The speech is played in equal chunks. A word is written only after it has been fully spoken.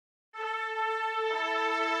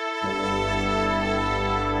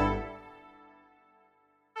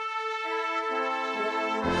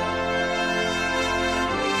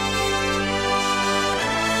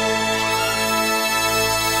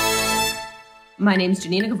My name's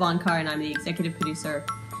Janina Gavankar, and I'm the executive producer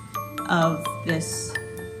of this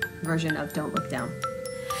version of Don't Look Down.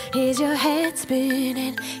 Is your head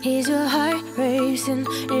spinning? Is your heart racing?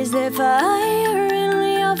 Is there fire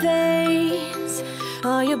in your veins?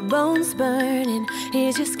 Are your bones burning?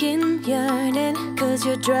 Is your skin yearning? 'Cause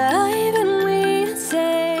you're driving me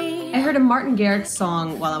insane. I heard a Martin Garrix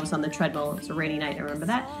song while I was on the treadmill. It was a rainy night, I remember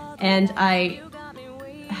that. And I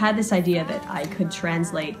had this idea that I could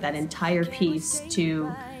translate that entire piece to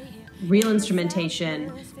real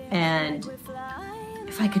instrumentation, and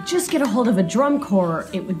if I could just get a hold of a drum corps,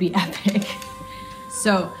 it would be epic.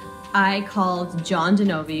 So I called John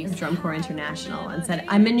DeNovi of Drum Corps International and said,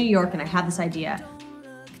 I'm in New York and I have this idea.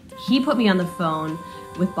 He put me on the phone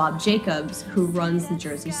with Bob Jacobs, who runs the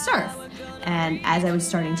Jersey Surf. And as I was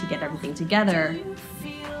starting to get everything together,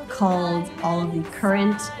 called all of the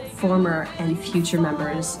current, former, and future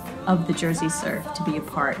members of the Jersey Surf to be a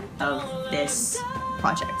part of this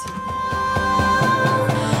project.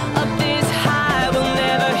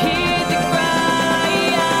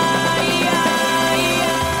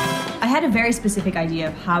 I had a very specific idea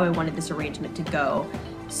of how I wanted this arrangement to go.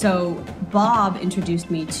 So Bob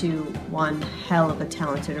introduced me to one hell of a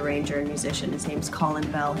talented arranger and musician. His name's Colin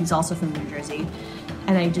Bell. He's also from New Jersey.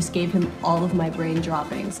 And I just gave him all of my brain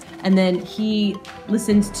droppings. And then he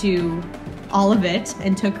listened to all of it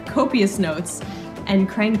and took copious notes and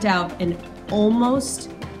cranked out an almost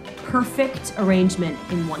perfect arrangement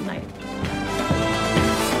in one night.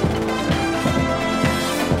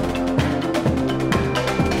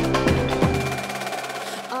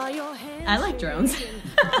 I like drones.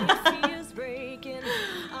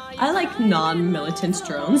 I like non-militant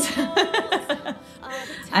drones.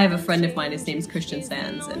 I have a friend of mine, his name's Christian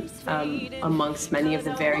Sands, and amongst many of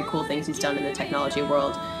the very cool things he's done in the technology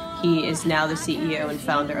world, he is now the CEO and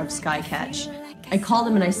founder of Skycatch. I called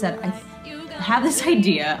him and I said, I have this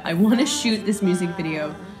idea, I want to shoot this music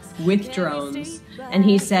video with drones. And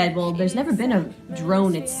he said, well, there's never been a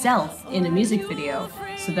drone itself in a music video.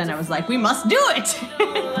 So then I was like, we must do it!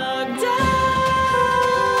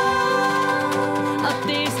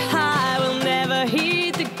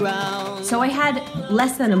 So I had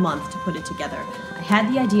less than a month to put it together. I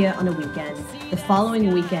had the idea on a weekend. The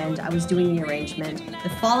following weekend, I was doing the arrangement. The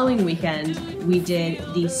following weekend, we did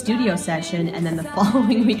the studio session, and then the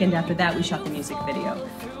following weekend after that, we shot the music video.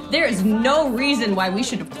 There is no reason why we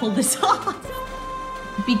should have pulled this off.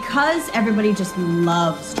 Because everybody just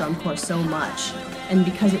loves drum corps so much, and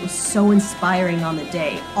because it was so inspiring on the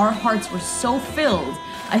day, our hearts were so filled,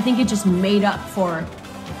 I think it just made up for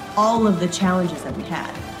all of the challenges that we had.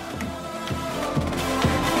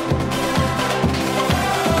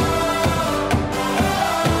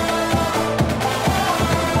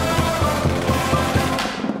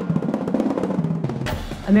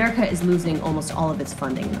 America is losing almost all of its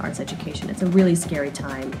funding in arts education. It's a really scary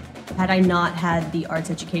time. Had I not had the arts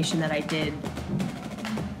education that I did,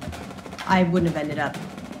 I wouldn't have ended up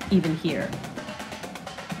even here.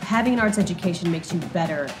 Having an arts education makes you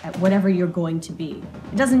better at whatever you're going to be.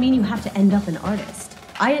 It doesn't mean you have to end up an artist.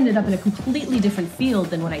 I ended up in a completely different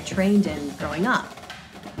field than what I trained in growing up.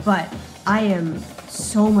 But I am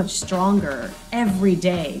so much stronger every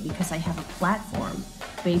day because I have a platform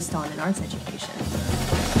based on an arts education.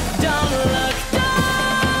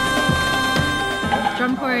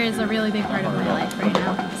 Drum corps is a really big part of my life right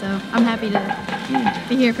now, so I'm happy to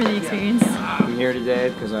be here for the experience. I'm here today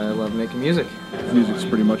because I love making music. Music's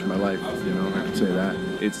pretty much my life, you know, I could say that.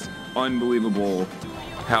 It's unbelievable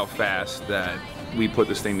how fast that we put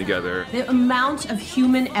this thing together. The amount of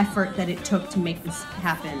human effort that it took to make this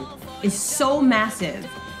happen is so massive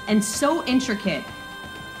and so intricate.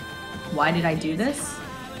 Why did I do this?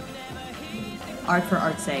 Art for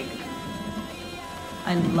art's sake.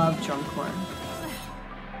 I love drum corps.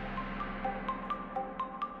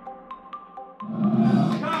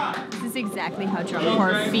 This is exactly how drum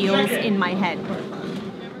corps feels in my head.